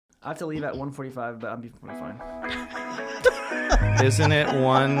I have to leave at 1:45, but I'm fine. Isn't it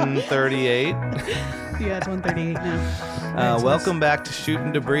 1:38? Yeah, it's 1:38 now. Welcome back to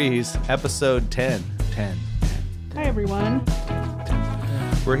Shooting Debris, episode 10. Hi, everyone.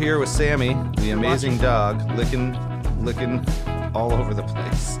 We're here with Sammy, the amazing dog, licking all over the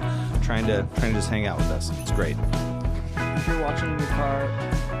place, trying to just hang out with us. It's great. If you're watching in your car,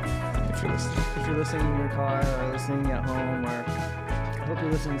 If you're listening. if you're listening in your car or listening at home, or I hope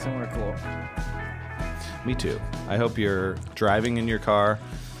you're listening somewhere cool. Me too. I hope you're driving in your car,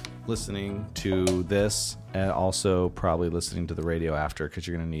 listening to this, and also probably listening to the radio after, because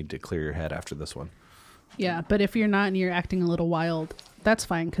you're going to need to clear your head after this one. Yeah, but if you're not and you're acting a little wild, that's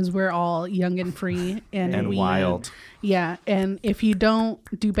fine because we're all young and free And wild. Yeah, and if you don't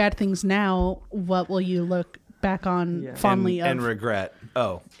do bad things now, what will you look back on fondly and regret.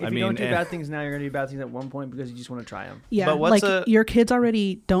 Oh, If you don't do bad things now, you're going to do bad things at one point because you just want to try them. Yeah, But what's like your kids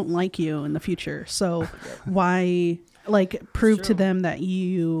already don't like you in the future, so why prove to them that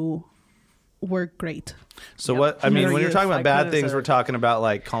you were great? So Yep. what? I mean, Another when you're youth, talking about I bad could've things, said- we're talking about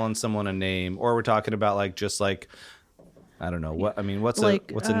like calling someone a name, or we're talking about I don't know what. I mean, what's a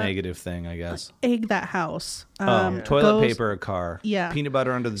negative thing? I guess. Egg that house. Toilet goes- paper, a car. Yeah. Peanut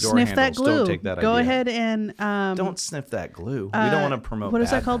butter under the door Sniff handles. that glue. Don't take that Go idea. ahead and Don't sniff that glue. We don't want to promote. what is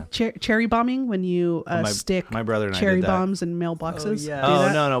that bad called? Cherry bombing, when you stick my brother and I cherry did that. bombs in mailboxes. yeah. Do Oh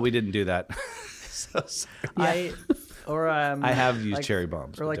that? no, we didn't do that. So sorry. I have used cherry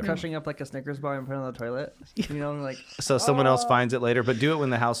bombs. Or but like they're- crushing up like a Snickers bar and putting it on the toilet. You know, like So someone else finds it later, but do it when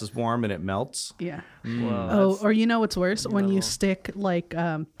the house is warm and it melts. Yeah. whoa, Oh, that's- or you know what's worse? When you level. stick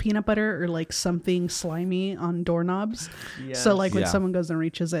peanut butter or like something slimy on doorknobs. Yes. So like when Yeah. someone goes and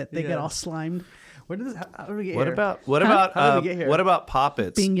reaches it, they get all Yes. slimed. Where did this? How did we get What here? about How did we get here? what about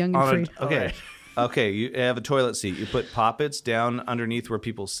poppets? Being young and on free. Okay, okay. You have a toilet seat. You put poppets down underneath where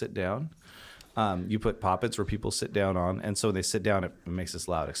people sit down. You put poppets where people sit down on, and so when they sit down, it makes this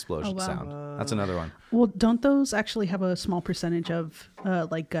loud explosion Oh, wow. sound. That's another one. Well, don't those actually have a small percentage of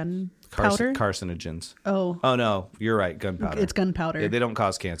gunpowder? Carcinogens. Oh, Oh no, you're right. Gunpowder. it's gunpowder. Yeah, they don't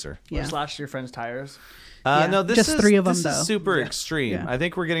cause cancer. Yeah. Slash your friend's tires. Yeah, No, this just is 3 of this them, is though. super extreme. Yeah. I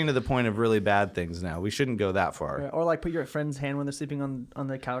think we're getting to the point of really bad things now. We shouldn't go that far. Or like put your friend's hand when they're sleeping on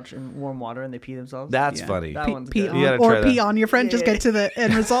the couch in warm water and they pee themselves. That's Yeah. funny. That one's pee good. on, You gotta or try pee that. on your friend. Just Yeah. get to the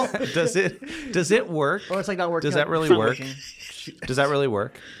end result. Does it work? Or it's like not working. Does that really it's not work? working. Does that really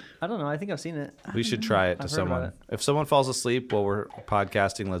work? I don't know. I think I've seen it. We should try it to I've heard someone. about it. If someone falls asleep while we're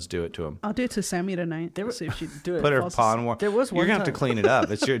podcasting, let's do it to them. I'll do it to Sammy tonight. There were- See if she Do it. Put her falls paw in warm. There was You're one gonna have to time- clean it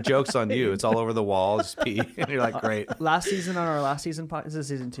up. It's your joke's on you. It's all over the wall. Just pee, and you're like, great. Last season on our last season this is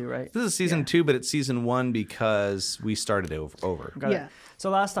season 2, right? This is season 2, but it's season 1 because we started it over. Got Yeah. it.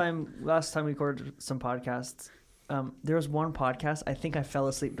 So last time we recorded some podcasts. There was one podcast. I think I fell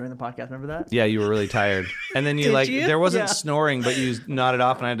asleep during the podcast. Remember that? Yeah, you were really tired, and then Did you? there wasn't Yeah. snoring, but you nodded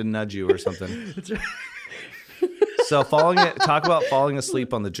off, and I had to nudge you or something. So talk about falling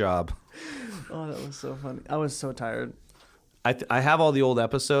asleep on the job. Oh, that was so funny. I was so tired. I have all the old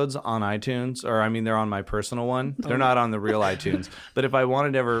episodes on iTunes, or I mean, they're on my personal one. They're not on the real iTunes. But if I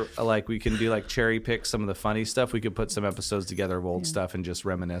wanted to ever, we can do cherry pick some of the funny stuff. We could put some episodes together of old stuff and just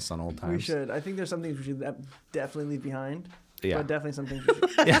reminisce on old times. We should. I think there's some things we should definitely leave behind. Yeah. But definitely some things we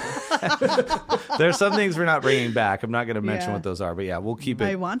should. There's some things we're not bringing back. I'm not going to mention Yeah. what those are, but yeah, we'll keep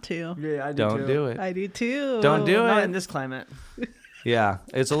I it. want to. Yeah, I do Don't too. do it. I do too. Don't do Not it. in this climate. Yeah,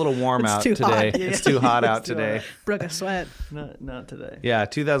 it's a little warm It's out too today. hot. It's too hot out It's too today. hot. Broke a sweat. Not today. Yeah,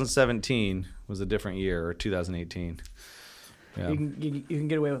 2017 was a different year, or 2018. Yeah. You can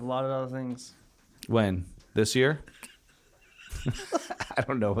get away with a lot of other things. When? This year? I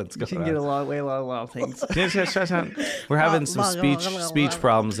don't know what's You going can get on. a lot of things. We're having some speech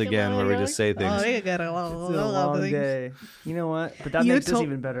problems again where we just say Oh, things. you got a It's been a long day. You know what? But that You makes this told-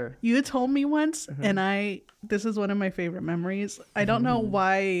 even better. You had told me once, and this is one of my favorite memories. I don't know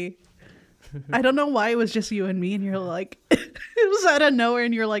why. I don't know why it was just you and me, and you're like, it was out of nowhere,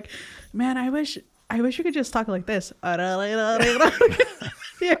 and you're like, man, I wish you could just talk like this.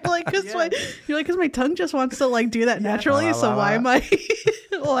 You're like, cause my tongue just wants to do that naturally. So why am I?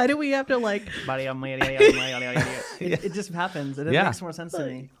 Why do we have to It just happens. It Yeah. makes more sense to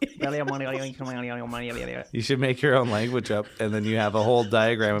me. You should make your own language up, and then you have a whole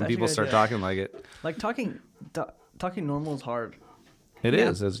diagram, and That's a people good start idea. talking like it. Like talking normal is hard. It Yeah.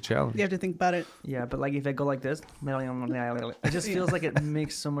 is as a challenge. You have to think about it. Yeah, but if I go like this, it just feels like it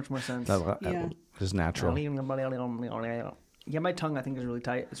makes so much more sense. Yeah. Just natural. Yeah, my tongue I think is really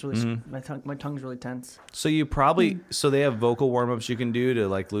tight. It's really my tongue's really tense. So you probably so they have vocal warm-ups you can do to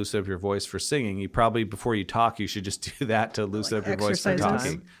like loosen up your voice for singing. You probably before you talk you should just do that to loosen up your voice for exercises.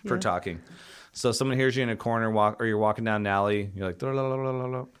 talking. For Yeah. talking. So someone hears you in a corner or you're walking down an alley, you're like "La, la, la, la, la,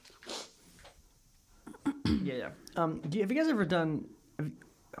 la." Yeah. Have you guys ever done?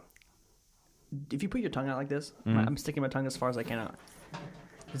 If you put your tongue out like this, I'm sticking my tongue as far as I can out.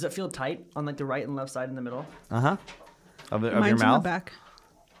 Does it feel tight on like the right and left side in the middle? Uh-huh. Of your Mine's in the mouth? back,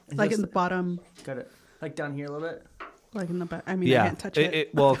 Is like this- in the bottom, Got it. Like down here a little bit. like in the back. I mean, I Yeah. can't touch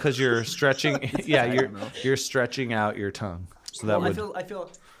it. Well, because you're stretching yeah, I you're don't know. you're stretching out your tongue. So that Well, would I feel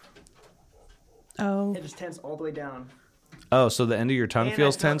Oh, it just tense all the way down. Oh, so the end of your tongue And I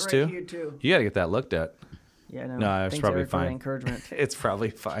feels feel it tense right too? here, too. You gotta get that looked at. Yeah, no. No, it's Thanks, probably Eric, for the fine. encouragement. It's probably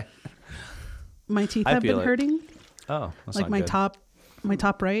fine. my teeth I have feel been it. hurting, Oh, that's like not my good.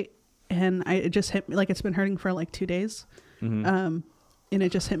 top right, and it just hit me. Like it's been hurting for like 2 days, and it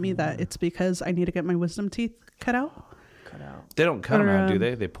just hit me that it's because I need to get my wisdom teeth cut out. Cut out. They don't cut them Or, out, do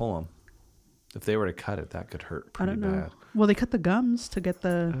they? They pull them. If they were to cut it, that could hurt I pretty don't know. bad. Well, they cut the gums to get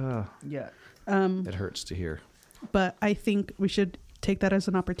the. Yeah. It hurts to hear. But I think we should take that as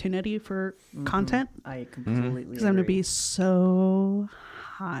an opportunity for content I completely because I'm gonna agree. be so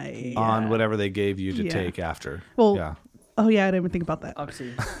high. On whatever they gave you to Yeah. take after. Well, yeah. Oh yeah, I didn't even think about that.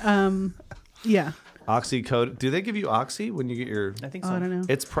 Oxy. Yeah. Oxycodone. Do they give you oxy when you get your? I think Oh, so. I don't know.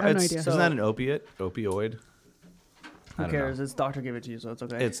 It's I have no it's idea. isn't that an opioid? I Who don't know. cares? It's doctor give it to you, so it's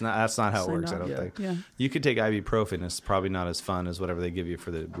okay. It's not. That's not how it Sign works. I up. don't Yeah. think. Yeah. You could take ibuprofen. It's probably not as fun as whatever they give you for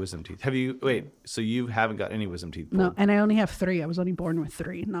the wisdom teeth. Have you? Wait. So you haven't got any wisdom teeth pulled? No, and I only have 3. I was only born with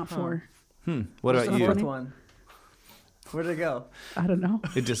 3, not 4. What What's about the you? fourth one? Where'd it go? I don't know.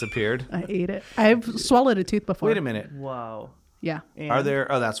 It disappeared. I ate it. I've swallowed a tooth before. Wait a minute. Wow. Yeah. And Are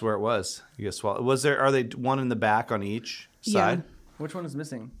there? Oh, that's where it was. You get swallowed. Was there? Are they one in the back on each side? Yeah. Which one is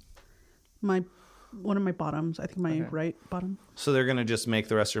missing? One of my bottoms. I think my Okay. right bottom. So they're gonna just make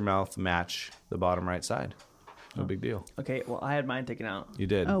the rest of your mouth match the bottom right side. No big deal. Okay, well, I had mine taken out. You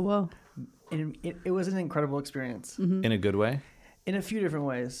did Oh well. And it was an incredible experience in a good way. in a few different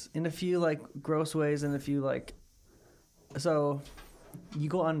ways. In a few, like, gross ways, and a few, like... So, you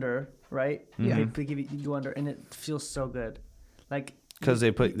go under, right? Yeah. They give you go under, and it feels so good. Like... Because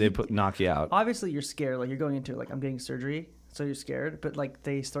they knock you out. Obviously, you're scared. Like, you're going into it, like, I'm getting surgery, so you're scared. But, like,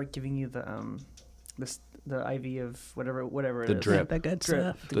 they start giving you the IV of whatever it The is. drip. The good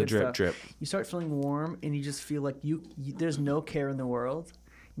stuff. The good drip stuff. drip. You start feeling warm, and you just feel like you there's no care in the world,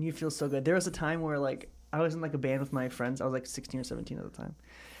 and you feel so good. There was a time where, like, I was in like a band with my friends. I was like 16 or 17 at the time,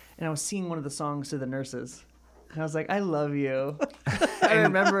 and I was singing one of the songs to the nurses. And I was like, "I love you." I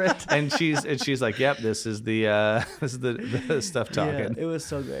remember it. And she's like, "Yep, this is the the stuff talking." Yeah, it was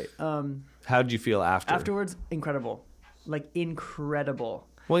so great. How did you feel after? Afterwards, incredible, like incredible.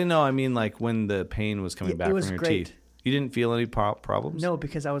 Well, you know, I mean, like when the pain was coming Yeah, back it was from your great. teeth, you didn't feel any problems. No,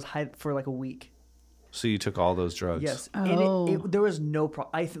 because I was high for like a week. So you took all those drugs. Yes, Oh. and there was no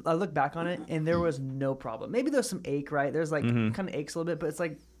problem. I look back on it, and there was no problem. Maybe there's some ache, right? There's like kind of aches a little bit, but it's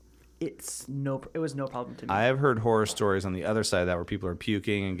like it was no problem to me. I have heard horror stories on the other side of that where people are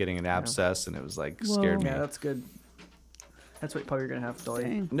puking and getting an abscess, and it was like scared me. Yeah, that's good. That's what probably you're gonna have, Dolly.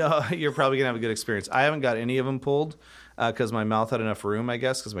 Dang. No, you're probably gonna have a good experience. I haven't got any of them pulled because my mouth had enough room, I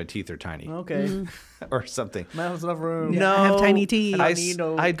guess, because my teeth are tiny Okay, or something. might have enough room. Yeah, No, I have tiny teeth. I I, don't need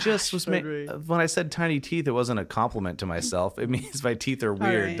no I just was surgery. when I said tiny teeth, it wasn't a compliment to myself. It means my teeth are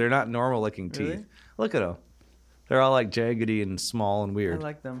weird. right. They're not normal looking teeth. Really? Look at them. They're all like jaggedy and small and I weird.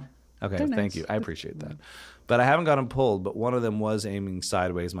 like them. Okay, They're thank nice. you. I appreciate that. But I haven't got them pulled. But one of them was aiming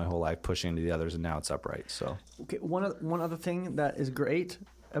sideways my whole life, pushing into the others, and now it's upright. So Okay, one other thing that is great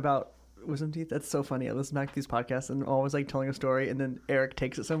about wisdom teeth. That's so funny. I listen back to these podcasts and always like telling a story, and then Eric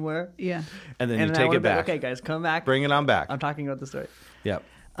takes it somewhere, Yeah. and then and you then I take wanna it be like, back. okay, guys, come back. Bring it on back. I'm talking about the story. Yep.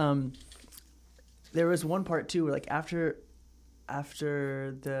 There was one part too, where like after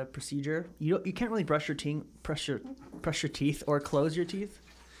the procedure, you can't really brush your teeth or close your teeth,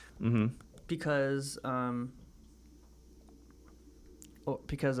 because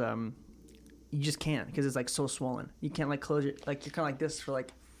you just can't, because it's like so swollen. You can't like close it, like you're kind of like this for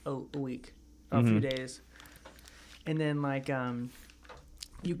like a week, or a few days, and then like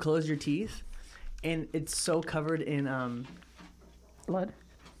you close your teeth, and it's so covered in Blood.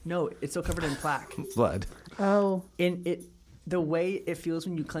 no, it's so covered in plaque. Blood. Oh. And the way it feels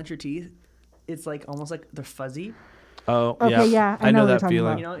when you clench your teeth, it's like almost like they're fuzzy, Oh, Okay, yeah, I know know what you're that talking feeling.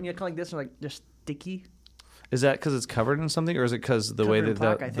 about. you know, and you're kind of like this, or like they're sticky. Is that because it's covered in something, or is it because the way Covered in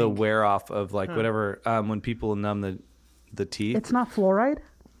that plaque, I the think. wear off of like whatever when people numb the teeth? It's not fluoride.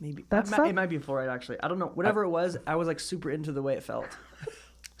 Maybe That's it stuff? might be fluoride actually. I don't know. Whatever it was, I was like super into the way it felt.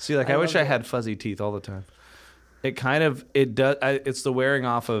 See, like I I wish love I it. had fuzzy teeth all the time. It does. It's the wearing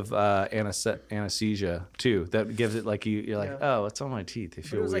off of anesthesia too that gives it like you're like, Yeah. oh, it's on my teeth. They But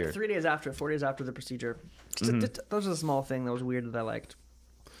feel it was weird. like 4 days after the procedure. Mm-hmm. That was a small thing that was weird that I liked.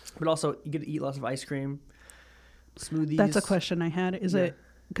 But also, you get to eat lots of ice cream, smoothies. That's a question I had. Is Yeah. it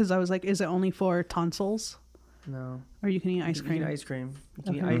because I was like, is it only for tonsils, No. or you can eat ice You cream? can eat ice cream. You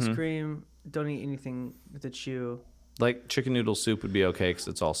can eat Okay. ice Mhm. cream. Don't eat anything with a chew. Like chicken noodle soup would be okay because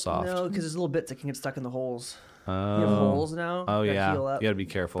it's all soft. No, because there's little bits that can get stuck in the holes. Oh. You have holes now. Oh that yeah. heal up. You gotta be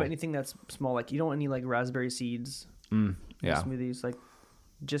careful. But anything that's small, like you don't want any like raspberry seeds. Yeah. Smoothies, like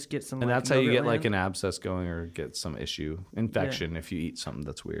just get some. And like, that's how you get Yogurtland, like an abscess going or get some infection if you eat something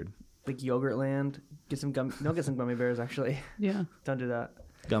that's weird. like Yogurtland. Get some don't get some gummy bears actually. Yeah. Don't do that.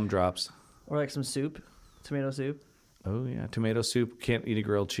 Gumdrops. Or like some soup, tomato soup. Oh yeah, tomato soup. Can't eat a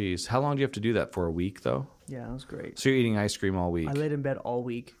grilled cheese. How long do you have to do that for? A week though. Yeah, that was great. So you're eating ice cream all week. I laid in bed all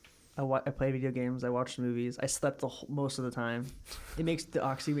week. I played video games. I watched movies. I slept most of the time. The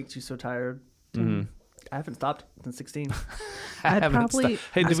oxy makes you so tired. Mhm. I haven't stopped since 16. I'd haven't probably. sto-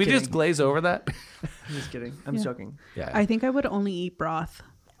 Hey, did Just we just kidding. glaze over that? I'm just kidding. I'm Yeah. joking. Yeah. I think I would only eat broth,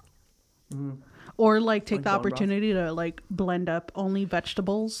 Mhm. or like take Like the bone broth? opportunity to like blend up only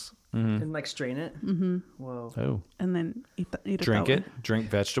vegetables And like strain it. Mm-hmm. Whoa. Oh, and then eat it. drink that it. Drink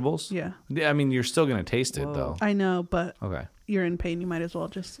vegetables. Way. Yeah, Yeah, I mean, you're still gonna taste it Whoa. though. I know, but Okay. you're in pain. You might as well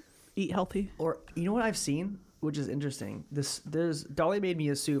just eat healthy. Or you know what I've seen, which is interesting. There's Dolly made me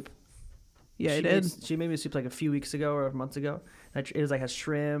a soup. Yeah, she it is. She made me a soup like a few weeks ago or months ago. It was like has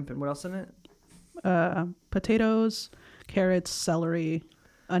shrimp and what else in it? Potatoes, carrots, celery,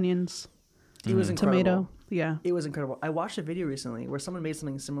 onions, It was incredible. tomato. Yeah. It was incredible. I watched a video recently where someone made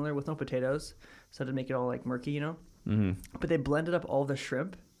something similar with no potatoes, so to make it all like murky, you know. Mm-hmm. But they blended up all the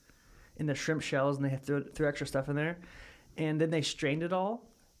shrimp in the shrimp shells, and they threw extra stuff in there, and then they strained it all,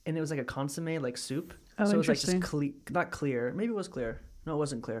 and it was like a consomme like soup. Oh, so it was like interesting. just not clear. Maybe it was clear. No, it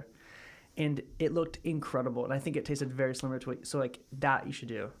wasn't clear. And it looked incredible, and I think it tasted very similar to what. So like that you should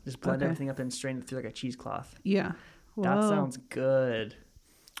do. Just blend Okay. everything up and strain it through like a cheesecloth. Yeah. That Whoa. sounds good.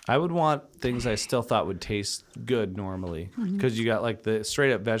 I would want things I still thought would taste good normally because you got like the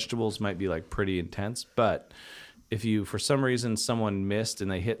straight up vegetables might be like pretty intense, but if you for some reason someone missed and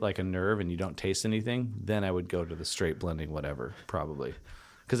they hit like a nerve and you don't taste anything, then I would go to the straight blending whatever probably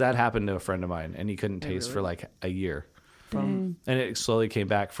because that happened to a friend of mine and he couldn't taste for really? like a year. Dang. And it slowly came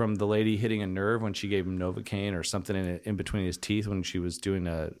back from the lady hitting a nerve when she gave him Novocaine or something in between his teeth when she was doing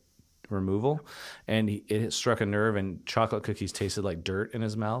a removal, and it struck a nerve, and chocolate cookies tasted like dirt in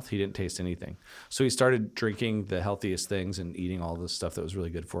his mouth. He didn't taste anything. So he started drinking the healthiest things and eating all the stuff that was really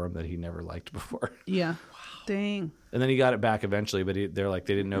good for him that he never liked before. Yeah. Dang. And then he got it back eventually, but they're like,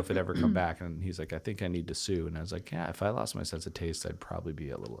 they didn't know if it'd ever come back. And he's like, I think I need to sue. And I was like, yeah, if I lost my sense of taste, I'd probably be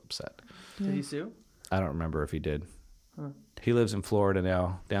a little upset. Did he sue? I don't remember if he did. Huh. He lives in Florida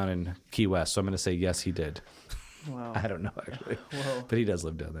now, down in Key West. So I'm going to say, yes, he did. Wow. I don't know, actually. Whoa. But he does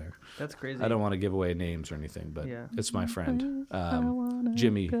live down there. That's crazy. I don't want to give away names or anything, but Yeah. it's my friend, wanna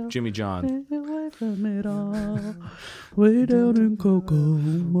Jimmy John. Away from it all. Way down in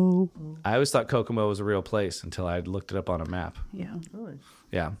Kokomo. I always thought Kokomo was a real place until I looked it up on a map. Yeah. Really?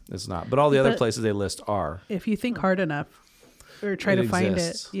 Yeah, it's not. But all the other But- places they list are. If you think hard enough or try It to find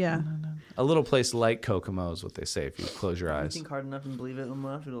exists. it. Yeah. A little place like Kokomo is what they say if you close your If you eyes. think hard enough and believe it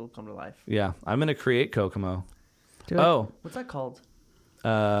enough, it'll come to life. Yeah, I'm going to create Kokomo. Do it. Oh, What's that called?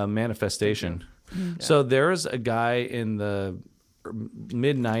 manifestation. So there was a guy in the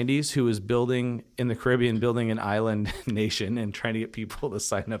mid 90s who was building in the Caribbean, building an island nation and trying to get people to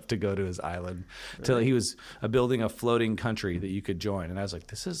sign up to go to his island. Till he was building a floating country that you could join. And I was like,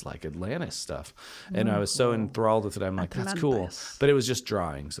 this is like Atlantis stuff. And I was so enthralled with it. I'm like, that's cool. Atlantis. But it was just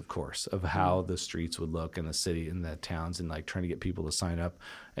drawings, of course, of how the streets would look in the city and the towns and like trying to get people to sign up.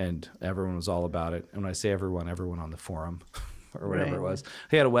 And everyone was all about it. And when I say everyone on the forum or whatever it Right. was.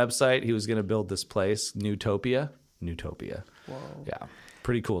 He had a website. He was going to build this place, Newtopia. Whoa. Yeah.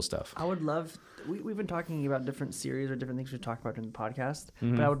 Pretty cool stuff. I would love. We've been talking about different series or different things we talk about in the podcast,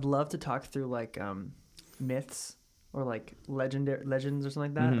 Mm-hmm. but I would love to talk through like myths or like legends or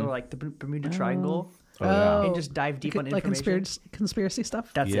something like that, or like the Bermuda Triangle, Oh, yeah. and just dive deep on like information. conspiracy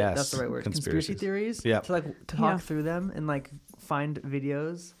stuff. That's it. Yes, That's the right word. Conspiracy conspiracies. theories. Yeah. To talk Yeah. through them and like find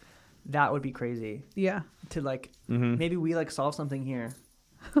videos. That would be crazy. Yeah. To like Mm-hmm. maybe we like solve something here.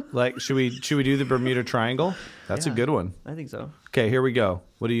 Like, should we do the Bermuda Triangle? That's Yeah. a good one. I think so. Okay, here we go.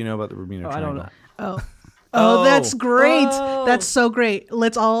 What do you know about the Bermuda I don't Triangle? know. Oh. Oh. Oh, that's great. Oh. That's so great.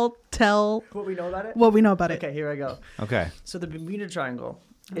 Let's all tell What we know about it. what we know about it. Okay, here I go. Okay. So the Bermuda Triangle.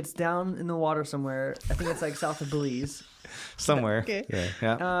 It's down in the water somewhere. I think it's like south of Belize. Somewhere. Okay.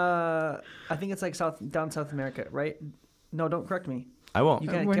 Yeah. I think it's like down South America, right? No, don't correct me. I won't. You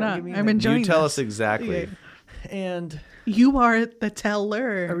We're can't not. give me I'm the- enjoying You tell this. us exactly. Yeah. And You are the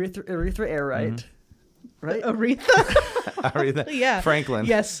teller. Aretha Airwright, right? Aretha? Aretha Yeah. Franklin.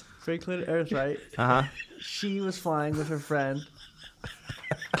 Yes. Franklin Airwright. Uh huh. She was flying with her friend.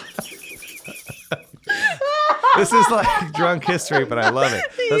 This is like drunk history, but I love it.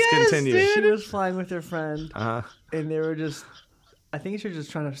 Let's Yes, continue. dude. She was flying with her friend, Uh huh. and they were just. I think she was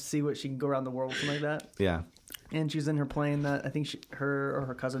just trying to see what she can go around the world, something like that. Yeah. And she was in her plane that I think her or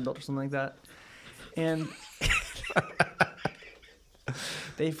her cousin built or something like that. And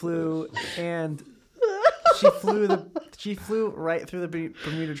they flew, and she flew right through the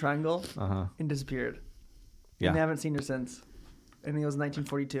Bermuda Triangle Uh huh. and disappeared. Yeah. And they haven't seen her since. I think it was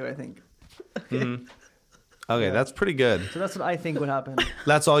 1942, I think. Mhm. Okay, Yeah. that's pretty good. So that's what I think would happen.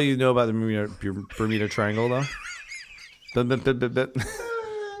 That's all you know about the Bermuda Triangle, though.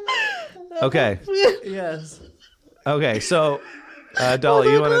 Okay. Yes. Okay. So,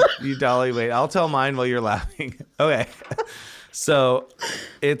 Dolly, Dolly, wait. I'll tell mine while you're laughing. Okay. So,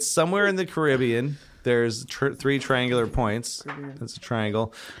 it's somewhere in the Caribbean. There's 3 triangular points. It's a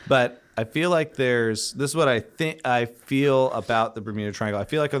triangle, but I feel like this is what I feel about the Bermuda Triangle. I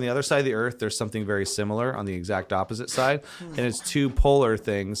feel like on the other side of the Earth, there's something very similar on the exact opposite side, and it's 2 polar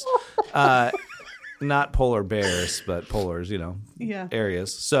things. Not polar bears, but polars, Yeah.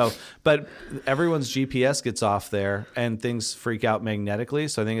 areas. So, but everyone's GPS gets off there and things freak out magnetically.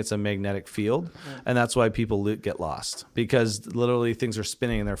 So I think it's a magnetic field. And that's why people get lost, because literally things are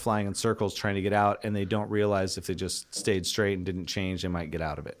spinning and they're flying in circles trying to get out. And they don't realize if they just stayed straight and didn't change, they might get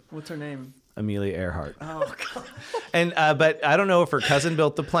out of it. What's her name? Amelia Earhart. Oh, God. And but I don't know if her cousin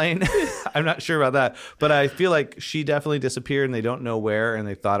built the plane. I'm not sure about that. But I feel like she definitely disappeared and they don't know where, and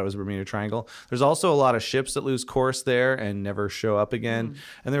they thought it was Bermuda Triangle. There's also a lot of ships that lose course there and never show up again.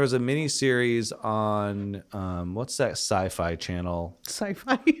 And there was a mini series on what's that sci-fi channel?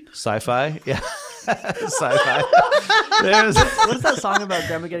 Sci-fi. Sci-fi? Yeah. Sci-fi. There's What's that song about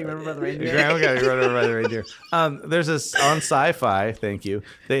Grandma getting run over by the reindeer? Grandma got run over by the reindeer. There's this on Sci-Fi. Thank you.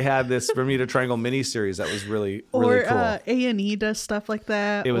 They had this Bermuda Triangle miniseries that was really Or cool. A&E does stuff like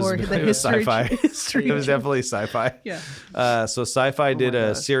that. It was, or the it was history. sci-fi. History. It was definitely sci-fi. Yeah. So Sci-Fi did a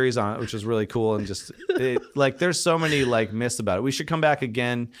gosh. series on it, which was really cool, and just there's so many myths about it. We should come back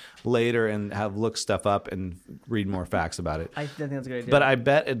again later and look stuff up and read more facts about it. I think that's a good idea. But I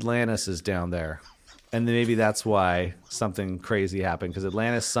bet Atlantis is down there. And then maybe that's why something crazy happened, because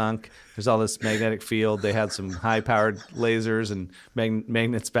Atlantis sunk. There's all this magnetic field. They had some high-powered lasers and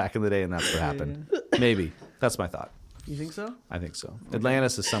magnets back in the day, and that's what happened. Maybe. That's my thought. You think so? I think so.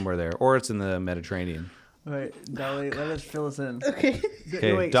 Atlantis is somewhere there, or it's in the Mediterranean. All right, Dolly, let us fill us in. Okay.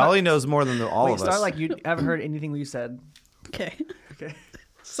 Okay, Wait, Dolly knows more than all of us. Start like you haven't heard anything we said. Okay. Okay.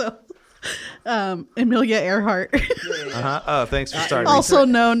 So, Amelia Earhart, Uh-huh. Oh, thanks for starting. also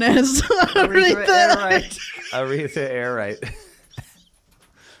known as Aretha Airwright. Aretha Airwright.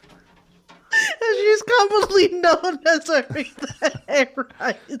 She's commonly known as Aretha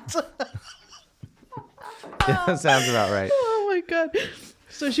Airwright. Yeah, that sounds about right. Oh my god.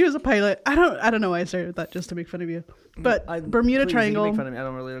 So she was a pilot. I don't know why I started with that, just to make fun of you. But Bermuda Please, Triangle. You can make fun of me. I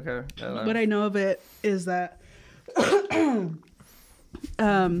don't really care. What I know of it is that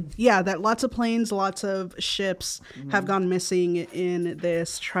that lots of planes, lots of ships have gone missing in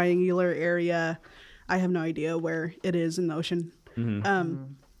this triangular area. I have no idea where it is in the ocean.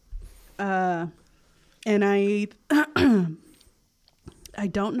 And I I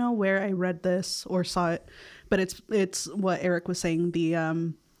don't know where I read this or saw it, but it's what Eric was saying.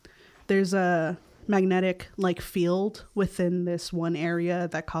 There's a magnetic field within this one area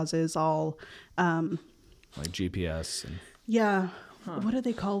that causes all Like GPS and yeah. What do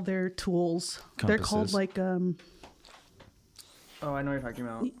they call their tools? They're called Compasses. Oh, I know what you're talking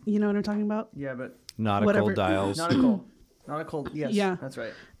about. you know what I'm talking about? Yeah, but nautical Whatever. dials. nautical. Yes. Yeah. That's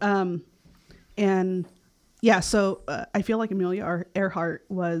right. And yeah, so I feel like Amelia Earhart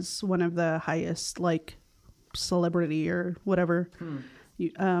was one of the highest celebrity or whatever,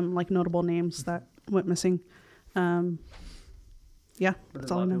 notable names that went missing. Yeah, But that's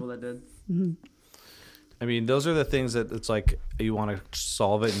there's a all I lot of know. people that did. I mean, those are the things that it's like you want to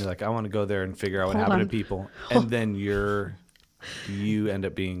solve it, and you're like, I want to go there and figure out what Hold happened on. to people, and then you end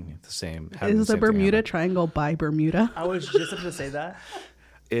up being the same. having Is the same thing Bermuda happen. Triangle by Bermuda? I was just about to say that.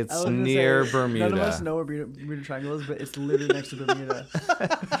 I It's was gonna near say, Bermuda. None of us know where Bermuda Triangle is, but it's literally next to Bermuda.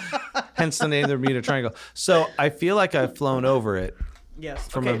 Hence the name of the Bermuda Triangle. So I feel like I've flown over it, Yes.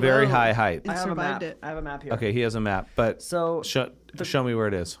 from okay, a very whoa. high height. I have a survived map. it. I have a map here. Okay, he has a map, but So show me where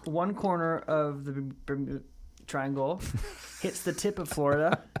it is. one corner of the Bermuda Triangle hits the tip of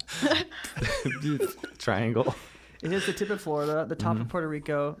Florida. Triangle. It hits the tip of Florida, the top Mm-hmm. of Puerto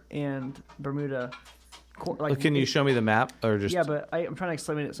Rico, and Bermuda. Can you show me the map or just? Yeah, but I'm trying to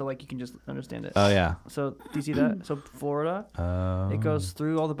explain it so like you can just understand it. Oh yeah. So do you see that? So Florida, it goes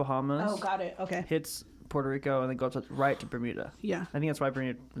through all the Bahamas, Oh, got it. Okay. hits Puerto Rico, and then goes right to Bermuda. Yeah. I think that's why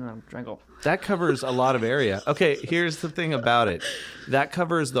Bermuda Triangle. That covers a lot of area. Okay, here's the thing about it. That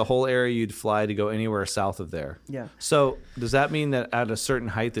covers the whole area you'd fly to go anywhere south of there. Yeah. So does that mean that at a certain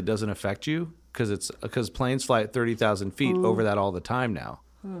height that doesn't affect you? Because planes fly at 30,000 feet over that all the time now.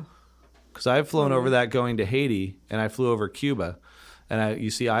 Because I've flown over that going to Haiti, and I flew over Cuba, and you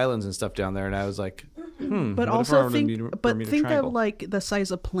see islands and stuff down there, and I was like, But what if we're also on the think, Bermuda think Triangle? of like the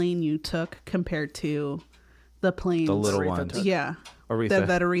size of plane you took compared to the planes. The little Aretha ones. took. Yeah. Aretha.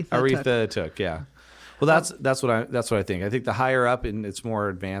 That Aretha took. Yeah. Well, that's what I think. I think the higher up and it's more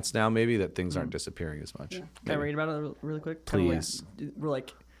advanced now, maybe that things aren't disappearing as much. Can I Maybe. read about it really quick? Please. We're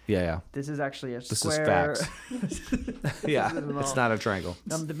like, Yeah, this is actually a This is square. yeah. isn't It's all. not a triangle.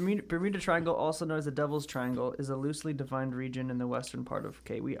 The Bermuda Triangle, also known as the Devil's Triangle, is a loosely defined region in the western part of.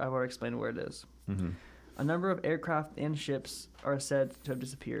 I've already explained where it is. Mm-hmm. A number of aircraft and ships are said to have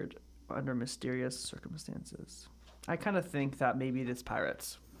disappeared under mysterious circumstances. I kind of think that maybe it's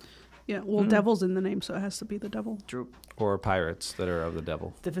pirates. Yeah. Well, devil's in the name, so it has to be the devil. True. Or pirates that are of the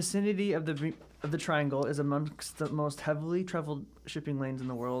devil. The vicinity of the triangle is amongst the most heavily traveled shipping lanes in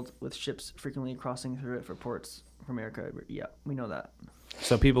the world, with ships frequently crossing through it for ports from America. Yeah, we know that.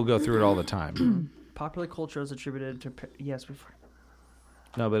 So people go through it all the time. Popular culture is attributed to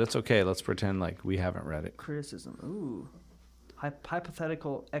No, but it's okay. Let's pretend like we haven't read it. criticism. Ooh,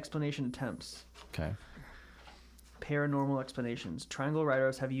 hypothetical explanation attempts. Okay. Paranormal explanations. Triangle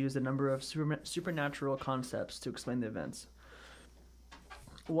writers have used a number of supernatural concepts to explain the events.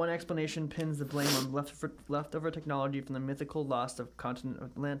 One explanation pins the blame on leftover technology from the mythical loss of continent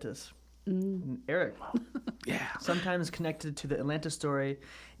of Atlantis. Eric. Yeah. Sometimes connected to the Atlantis story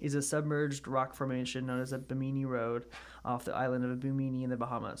is a submerged rock formation known as the Bimini Road off the island of Bimini in the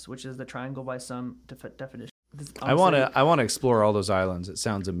Bahamas, which is the triangle by some definition. I want to explore all those islands. It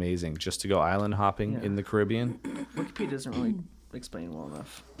sounds amazing just to go island hopping Yeah. in the Caribbean. Wikipedia doesn't really explain well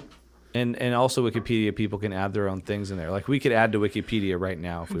enough. And also Wikipedia, people can add their own things in there. Like we could add to Wikipedia right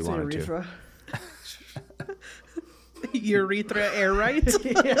now if we Say wanted to. urethra. Urethra air rights.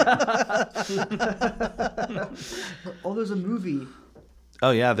 Oh, there's a movie.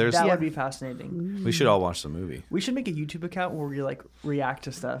 Oh yeah, there's. That would be fascinating. We should all watch the movie. We should make a YouTube account where we like react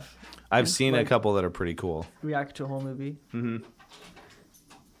to stuff. I've And, seen like, a couple that are pretty cool. React to a whole movie.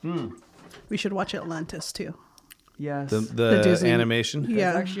 We should watch Atlantis too. Yes. The Disney- animation. It's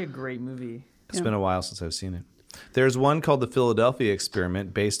Yeah. actually a great movie. It's been a while since I've seen it. There's one called the Philadelphia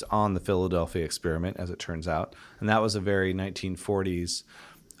Experiment, based on the Philadelphia Experiment, as it turns out, and that was a very 1940s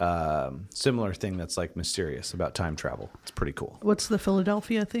similar thing that's like mysterious about time travel. It's pretty cool. What's the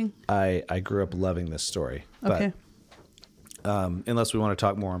Philadelphia thing? I grew up loving this story, but Okay. unless we want to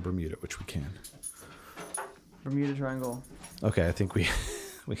talk more on Bermuda, which we can. Bermuda Triangle. Okay, I think we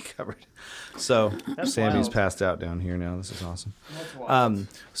we covered. So That's Sammy's wild. passed out down here now. This is awesome. That's wild.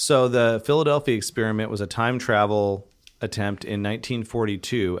 So the Philadelphia Experiment was a time travel attempt in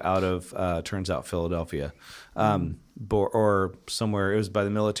 1942 out of turns out Philadelphia, or somewhere. It was by the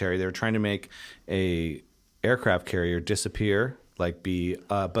military. They were trying to make a aircraft carrier disappear,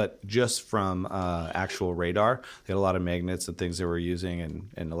 but just from actual radar. They had a lot of magnets and things they were using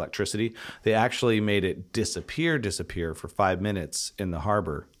and electricity. They actually made it disappear for 5 minutes in the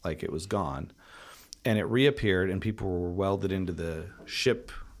harbor, like it was gone. And it reappeared, and people were welded into the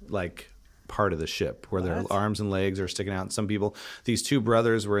ship, like part of the ship, where their arms and legs are sticking out. And some people, these two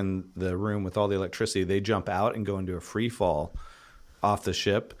brothers were in the room with all the electricity. They jump out and go into a free fall off the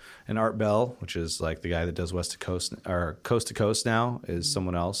ship. And Art Bell, which is like the guy that does West to Coast or Coast to Coast now, is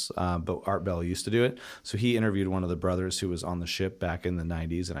someone else. But Art Bell used to do it. So he interviewed one of the brothers who was on the ship back in the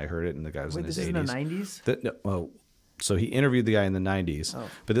 90s, and I heard it, and the guy was Wait, in his this 80s. is in the 90s? So he interviewed the guy in the 90s, Oh.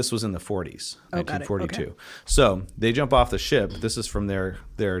 but this was in the 40s, Oh, got it. 1942. Okay. So they jump off the ship. This is from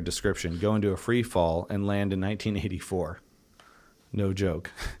their description. Go into a free fall and land in 1984. No joke.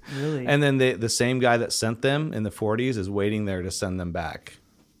 Really? And then the same guy that sent them in the 40s is waiting there to send them back.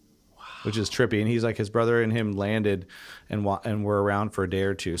 Which is trippy. And he's like, his brother and him landed and were around for a day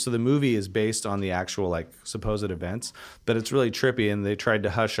or two. So the movie is based on the actual like supposed events, but it's really trippy. And they tried to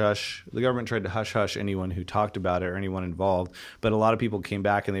the government tried to hush anyone who talked about it or anyone involved. But a lot of people came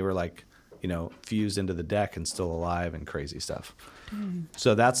back and they were like, fused into the deck and still alive and crazy stuff.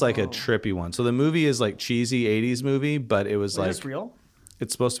 So that's like a trippy one. So the movie is like cheesy 80s movie, but it was Is like this real?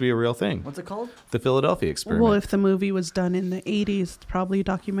 it's supposed to be a real thing. What's it called? The Philadelphia Experiment. Well, if the movie was done in the 80s, it's probably a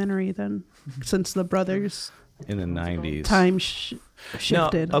documentary then, since the brothers in the 90s. time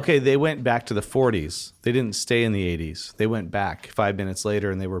shifted. No, okay, they went back to the 40s. They didn't stay in the 80s. They went back 5 minutes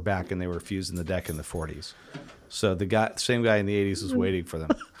later, and they were back, and they were fused in the deck in the 40s. So the same guy in the 80s was waiting for them.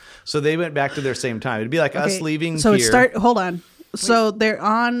 So they went back to their same time. It'd be like us leaving so here. hold on. So they're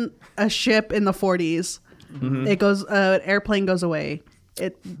on a ship in the 40s. Mm-hmm. It goes, an airplane goes away.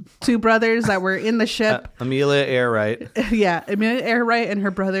 Two brothers that were in the ship. Amelia Earhart. Yeah, Amelia Earhart and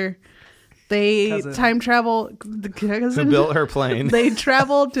her brother. They Cousin. time travel. The cousin Who built her plane. They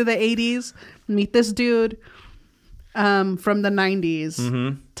travel to the 80s, meet this dude from the 90s,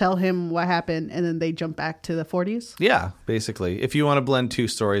 Mm-hmm. tell him what happened, and then they jump back to the 40s. Yeah, basically. If you want to blend two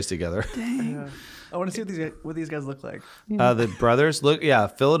stories together. Yeah. I want to see what these guys look like. The brothers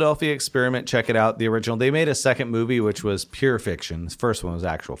Philadelphia Experiment. Check it out. The original. They made a second movie, which was pure fiction. The first one was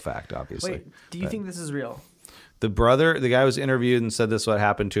actual fact, obviously. Wait, do you think this is real? The guy was interviewed and said this is what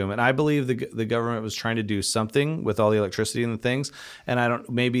happened to him. And I believe the government was trying to do something with all the electricity and the things. And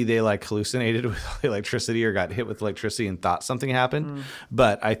maybe they like hallucinated with all the electricity or got hit with electricity and thought something happened.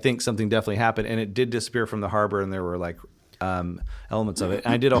 But I think something definitely happened. And it did disappear from the harbor, and there were like elements of it.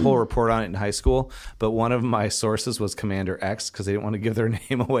 And I did a whole report on it in high school, but one of my sources was Commander X because they didn't want to give their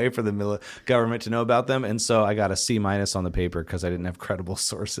name away for the government to know about them. And so I got a C- on the paper because I didn't have credible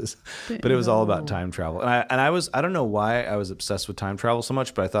sources. But it was all about time travel. And I don't know why I was obsessed with time travel so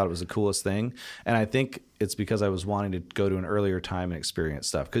much, but I thought it was the coolest thing. And I think it's because I was wanting to go to an earlier time and experience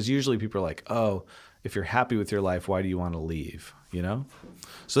stuff. Because usually people are like, oh, if you're happy with your life, why do you want to leave?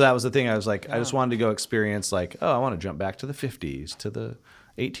 So that was the thing. I was like, I just wanted to go experience like, oh, I want to jump back to the 50s, to the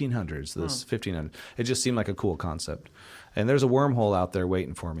 1800s, this 1500s. It just seemed like a cool concept. And there's a wormhole out there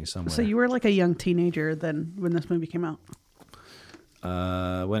waiting for me somewhere. So you were like a young teenager then when this movie came out?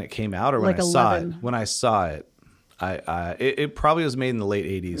 When it came out or when Like I saw it? 11? When I saw it, it probably was made in the late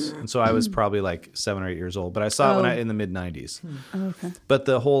 80s. And so I was probably like 7 or 8 years old. But I saw it in the mid 90s. Oh, okay. But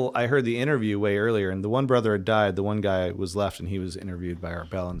I heard the interview way earlier, and the one brother had died. The one guy was left, and he was interviewed by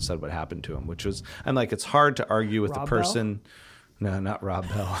Art Bell and said what happened to him, which was, I'm like, it's hard to argue with Rob the person. No, not Rob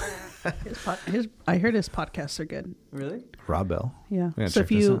Bell. I heard his podcasts are good. Really? Rob Bell. Yeah. Yeah, So check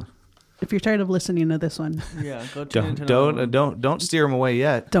this out. if you're tired of listening to this one, Yeah. Go tune into another one. Don't steer him away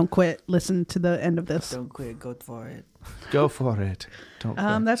yet. don't quit. Listen to the end of this. Don't quit. Go for it. Go for it. Don't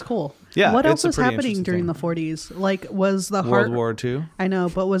quit. That's cool. Yeah, What it's else a was pretty happening interesting during thing. the 40s? Like, was the World War II. I know,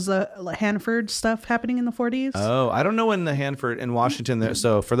 but was the Hanford stuff happening in the 40s? Oh, I don't know when the Hanford in Washington.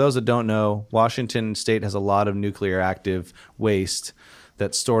 So for those that don't know, Washington State has a lot of nuclear active waste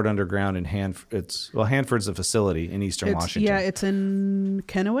that's stored underground in Hanford's a facility in eastern Washington. Yeah, it's in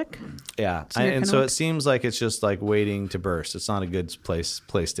Kennewick. Yeah, near and so Kennewick? it seems like it's just like waiting to burst. It's not a good place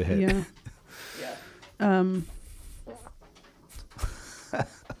to hit. Yeah.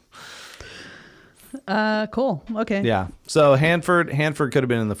 Cool. Okay. Yeah. So Hanford could have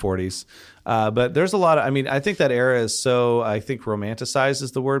been in the 40s. But there's a lot of, I think that era is so, I think romanticized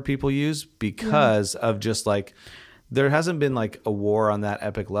is the word people use because of just like, there hasn't been like a war on that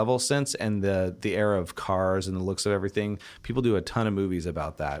epic level since, and the era of cars and the looks of everything. People do a ton of movies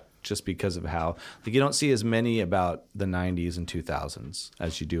about that just because of how, like, you don't see as many about the 90s and 2000s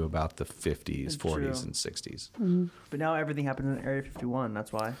as you do about the 50s, 40s, True. and 60s. But now everything happens in Area 51.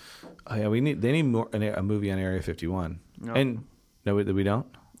 That's why. Oh yeah, they need more a movie on Area 51. No. And no, we don't.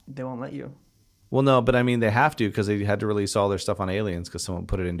 They won't let you. Well, no, but I mean, they have to because they had to release all their stuff on aliens because someone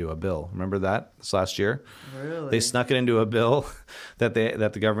put it into a bill. Remember that this last year? Really? They snuck it into a bill that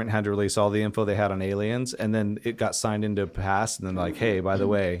the government had to release all the info they had on aliens, and then it got signed into pass. And then like, hey, by the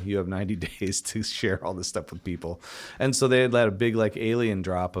way, you have 90 days to share all this stuff with people. And so they had let a big like alien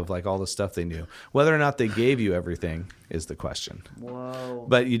drop of like all the stuff they knew. Whether or not they gave you everything is the question. Whoa.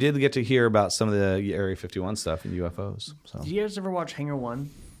 But you did get to hear about some of the Area 51 stuff and UFOs. So Did you guys ever watch Hangar 1?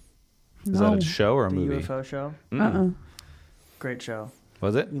 is that a show or a The movie? UFO show? Mm-mm. Great show.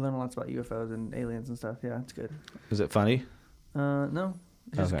 Was it? You learn lots about UFOs and aliens and stuff. Yeah, it's good. Is it funny? No.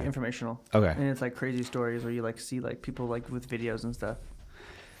 It's just Okay. informational. Okay. And it's like crazy stories where you like see like people like with videos and stuff.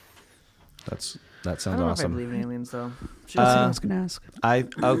 That I sounds don't know if I awesome. believe in aliens though. That's what I was going to ask.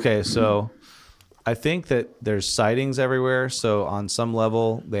 Okay, so I think that there's sightings everywhere. So on some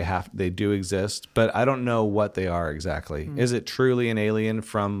level, they do exist, but I don't know what they are exactly. Is it truly an alien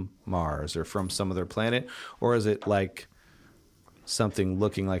from Mars or from some other planet, or is it like something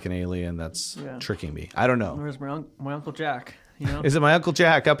looking like an alien that's Yeah. tricking me? I don't know. Where's my uncle Jack? You know? Is it my Uncle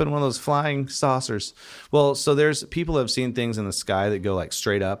Jack up in one of those flying saucers? Well, so there's people have seen things in the sky that go like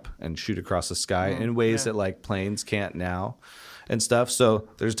straight up and shoot across the sky in ways that like planes can't now and stuff. So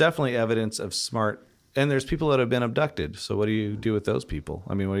there's definitely evidence of smart. And there's people that have been abducted. So what do you do with those people?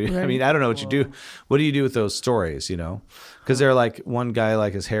 I mean, what do you, I mean, I don't know what you do. What do you do with those stories? You know, because they're like one guy,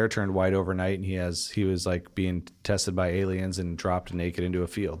 like his hair turned white overnight, and he was like being tested by aliens and dropped naked into a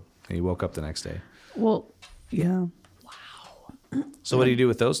field, and he woke up the next day. Well, yeah. So what do you do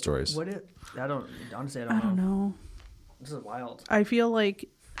with those stories? What it? I don't honestly. I don't know. This is wild. I feel like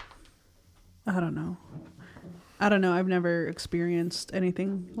I don't know. I've never experienced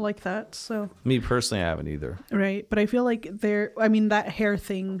anything like that. So Me personally, I haven't either. right, but I feel like that hair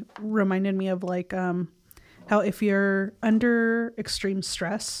thing reminded me of like how if you're under extreme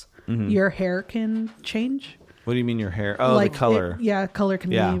stress, your hair can change. What do you mean your hair? Oh, like the color. color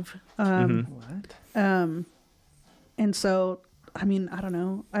can Yeah. leave. What? And so I mean, I don't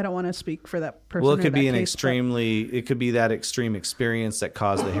know. I don't want to speak for that person. Well, it or could that be case, it could be that extreme experience that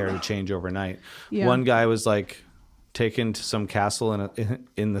caused the hair to change overnight. Yeah. One guy was like taken to some castle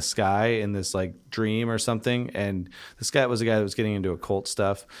in the sky in this like dream or something, and this guy was a guy that was getting into occult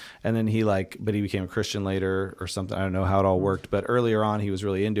stuff, and then he became a Christian later or something. I don't know how it all worked, but earlier on he was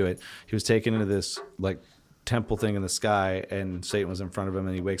really into it. He was taken into this like temple thing in the sky, and Satan was in front of him,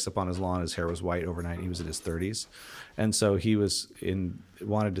 and he wakes up on his lawn. His hair was white overnight. He was in his 30s, and so he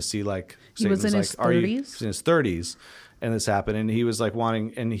wanted to see like Satan was in his 30s? He was in his 30s, and this happened, and he was like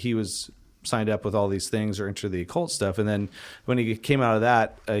and he was signed up with all these things or into the occult stuff, and then when he came out of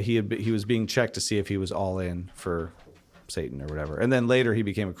that, he was being checked to see if he was all in for Satan or whatever, and then later he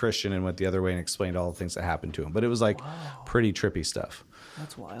became a Christian and went the other way and explained all the things that happened to him. But it was like pretty trippy stuff.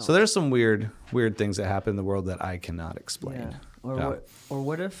 That's wild. So there's some weird things that happen in the world that I cannot explain. Yeah. Or Yeah.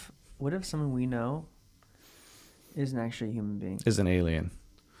 what if someone we know isn't actually a human being? Is an alien.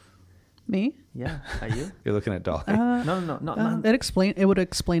 Me? Yeah. Are you? You're looking at Dolly. No, not. It would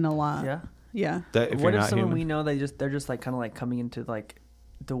explain a lot. Yeah. Yeah. That if What you're if not someone human, we know they're just like kind of like coming into like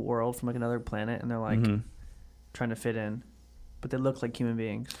the world from like another planet, and they're like trying to fit in, but they look like human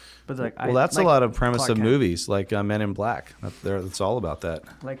beings. But they're like, well, that's a lot of premise Clark of Kent. movies like Men in Black. That's all about that.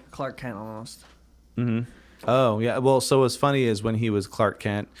 Like Clark Kent almost. Oh yeah. Well, so what's funny is when he was Clark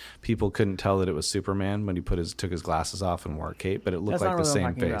Kent, people couldn't tell that it was Superman when he took his glasses off and wore a cape, but it looked That's like not the really same what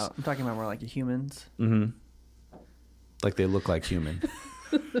I'm talking face. about. I'm talking about more like humans. Like they look like human.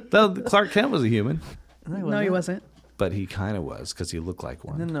 Though Clark Kent was a human, No, he wasn't. but he kind of was because he looked like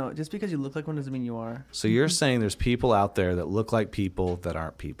one. No, just because you look like one doesn't mean you are. So you're saying there's people out there that look like people that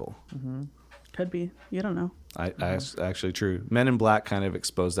aren't people. Could be. You don't know. That's actually true. Men in Black kind of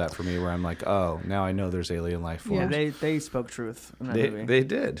exposed that for me, where I'm like, oh, now I know there's alien life Yeah. forms. They spoke truth in that movie. They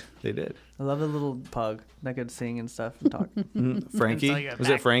did. I love the little pug that could sing and stuff and talk. Frankie, Until you get was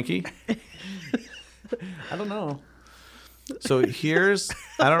it back. Frankie? I don't know. So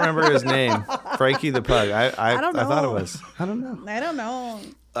I don't remember his name. Frankie the pug. I don't thought it know. was. I don't know. I don't know.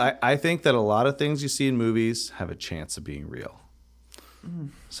 I think that a lot of things you see in movies have a chance of being real.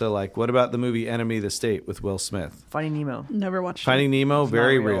 So like, what about the movie Enemy of the State with Will Smith? Finding Nemo. Never watched Finding Nemo, It's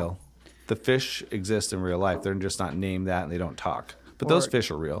very not real. real. The fish exist in real life. They're just not named that and they don't talk. But those Or-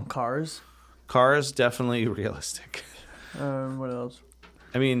 fish are real. Cars. Cars, definitely realistic. What else?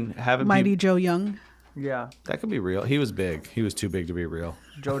 I mean, it. Mighty Joe Young. Yeah. that could be real. He was big. He was too big to be real.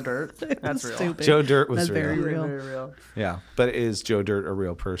 Joe Dirt. That's real. Stupid. Joe Dirt was That's real. very Very, real. very real. Yeah, but is Joe Dirt a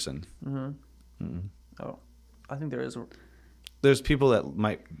real person? Oh, I think there is. There's people that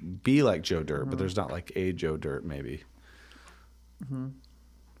might be like Joe Dirt, but there's not like a Joe Dirt maybe. Do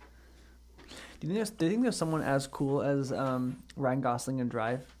you think there's someone as cool as Ryan Gosling in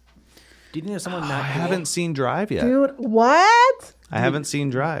Drive? Do you think there's someone that I cool? haven't seen Drive yet. Dude, what? I haven't seen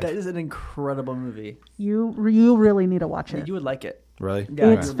Drive. That is an incredible movie. You really need to watch it. You would like it. Really? Yeah, It's you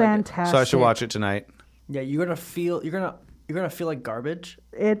would like it. fantastic. So I should watch it tonight. Yeah, you're gonna feel like garbage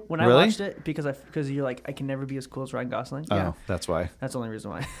It. when Really? I watched it because you're like, I can never be as cool as Ryan Gosling. Oh, that's why. That's the only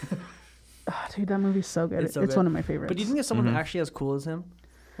reason why. Dude, that movie's so good. It's It's, so good. one of my favorites. But do you think there's someone actually as cool as him?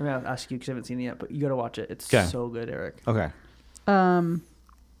 I mean, I'll ask you because I haven't seen it yet, but you gotta watch it. It's 'Kay. so good, Eric. Okay.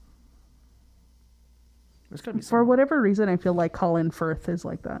 There's gotta be For someone. whatever reason, I feel like Colin Firth is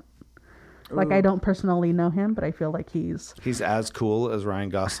like that. Like, I Ooh. don't personally know him, but I feel like he's... He's as cool as Ryan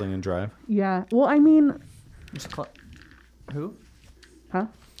Gosling in Drive. Yeah. Well, I mean... Who? Huh?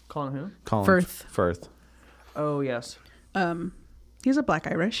 Colin who? Colin Firth. Firth. Oh yes. He's a Black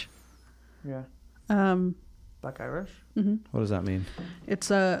Irish. Yeah. Um, Black Irish. What does that mean?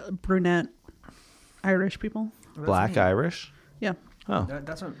 it's a brunette Irish people. That's Black me. Irish? Yeah. Oh.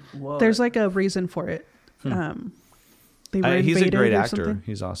 That's what. Whoa. There's like a reason for it. they were He's a invaded great or actor. something.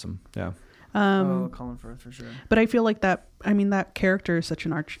 He's awesome. Yeah. Colin Firth for sure. But I feel like that. I mean, that character is such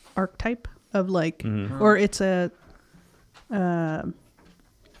an archetype of like, Mm-hmm. or it's a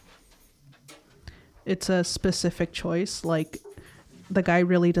specific choice. Like, the guy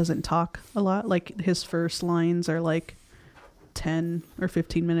really doesn't talk a lot. Like, his first lines are like 10 or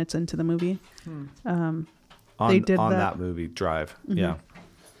 15 minutes into the movie. On They did that movie, Drive. Yeah.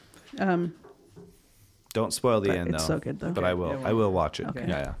 Don't spoil the But end, it's though. so good, though. But I will. Yeah, well, I will watch it. okay.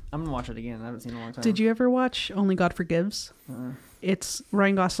 Yeah. I'm gonna watch it again. I haven't seen it in a long time. Did you ever watch Only God Forgives? It's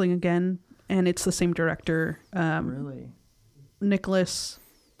Ryan Gosling again, and it's the same director, Really? Nicholas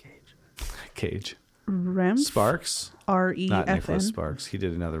Cage. Remph. Sparks. R Not E F Nicholas N. Sparks. He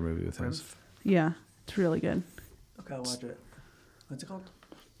did another movie with him. Yeah, it's really good. Okay, I'll watch it. What's it called?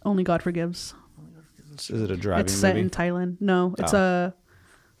 Only God Forgives. Is it a driving It's set movie? in Thailand. No, it's Oh. a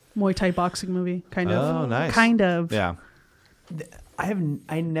Muay Thai boxing movie, kind of. Oh, nice. Kind of. Yeah.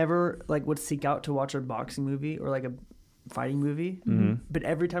 I never like would seek out to watch a boxing movie or like a fighting movie, Mm-hmm. but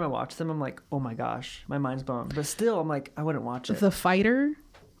every time I watch them, I'm like, oh my gosh, my mind's blown. But still, I'm like, I wouldn't watch it. The Fighter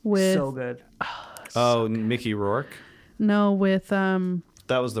with So good. Oh, Mickey Rourke. with That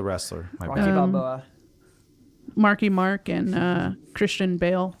was the wrestler. My Rocky bad. Balboa. Marky Mark and Christian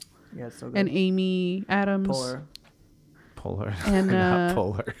Bale Yeah, it's so good. and Amy Adams. Polar. Polar. And, Not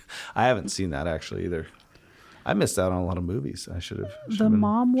Polar. I haven't seen that actually either. I missed out on a lot of movies. I should have. The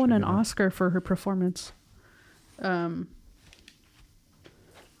mom won an Oscar for her performance. I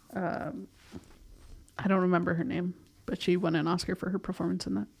don't remember her name, but she won an Oscar for her performance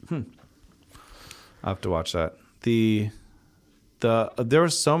in that. I'll have to watch that. There were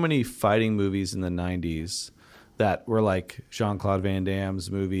so many fighting movies in the 90s that were like Jean-Claude Van Damme's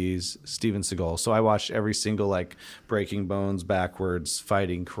movies, Steven Seagal. So I watched every single like Breaking Bones backwards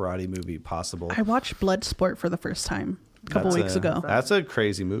fighting karate movie possible. I watched Bloodsport for the first time a couple weeks ago. That's a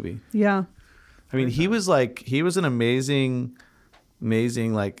crazy movie. Yeah. I mean, he was an amazing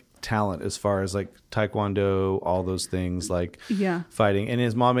like talent as far as like Taekwondo, all those things like Yeah. fighting. And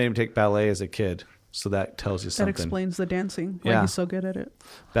his mom made him take ballet as a kid. So that tells you That something. explains the dancing. Why Yeah. he's so good at it.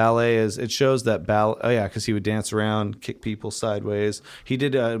 Ballet it shows that because he would dance around, kick people sideways. He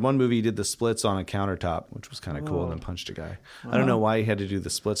did one movie. He did the splits on a countertop, which was kind of cool, and then punched a guy. I don't know why he had to do the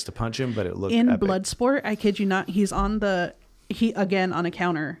splits to punch him, but it looked In epic. Bloodsport, I kid you not, he's on again on a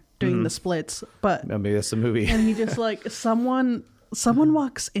counter doing the splits, but Maybe that's the movie. and he just like someone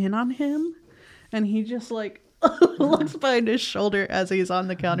walks in on him, and he just like looks behind his shoulder as he's on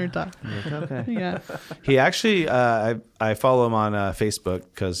the countertop. Okay. Yeah. He actually, I follow him on Facebook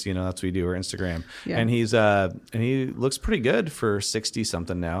because that's what we do, or Instagram. Yeah. And he looks pretty good for 60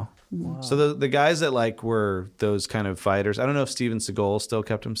 something now. Wow. So the guys that like were those kind of fighters, I don't know if Steven Seagal still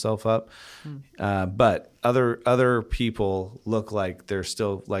kept himself up, but other people look like they're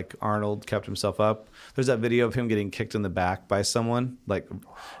still like Arnold kept himself up. There's that video of him getting kicked in the back by someone. Like,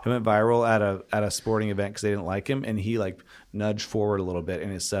 it went viral at a sporting event because they didn't like him, and he like nudged forward a little bit in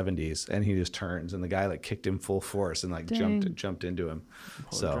his 70s, and he just turns, and the guy like kicked him full force and like Dang. jumped into him.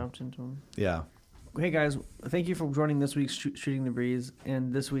 Jumped into him. Yeah. Hey guys, thank you for joining this week's Shooting the Breeze.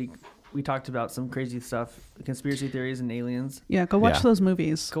 And this week we talked about some crazy stuff, conspiracy theories and aliens. Yeah, go watch Yeah. those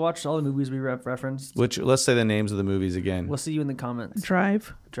movies. Go watch all the movies we referenced. Which, let's say the names of the movies again. We'll see you in the comments.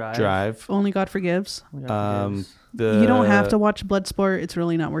 Drive. Drive. Only God Forgives. We got videos. You You don't have to watch Bloodsport. It's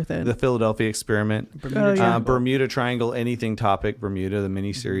really not worth it. The Philadelphia Experiment. Bermuda Oh, yeah. Triangle. Bermuda Triangle, anything topic, Bermuda, the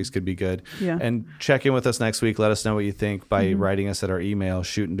miniseries could be good. Yeah. And check in with us next week. Let us know what you think by writing us at our email,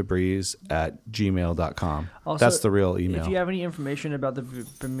 shootingdebris@gmail.com. Also, That's the real email. If you have any information about the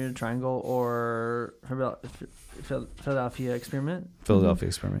Bermuda Triangle or about Philadelphia Experiment, Philadelphia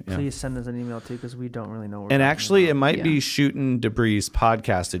Experiment, yeah. please send us an email too, because we don't really know. What we're And talking actually, it about. might Yeah. be Shooting Debris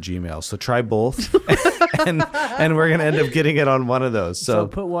podcast at Gmail. So try both, and we're gonna end up getting it on one of those. So So,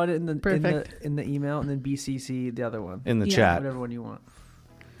 put one in the Perfect. in the email, and then BCC the other one. in the Yeah. chat, Whatever one you want.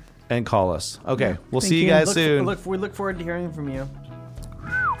 and call us. Okay, Yeah. we'll Thank see you you. guys soon. We look forward to hearing from you.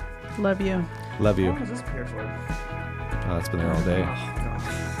 Love you. Love you. How long is this here for? Oh, it's been there all day. Oh,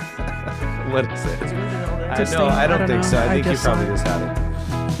 gosh. What is it? It's really been all day. I Just know. think- I I don't don't think know. so. I I think you just probably saw it. just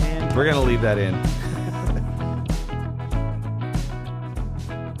had it. We're gonna leave that in.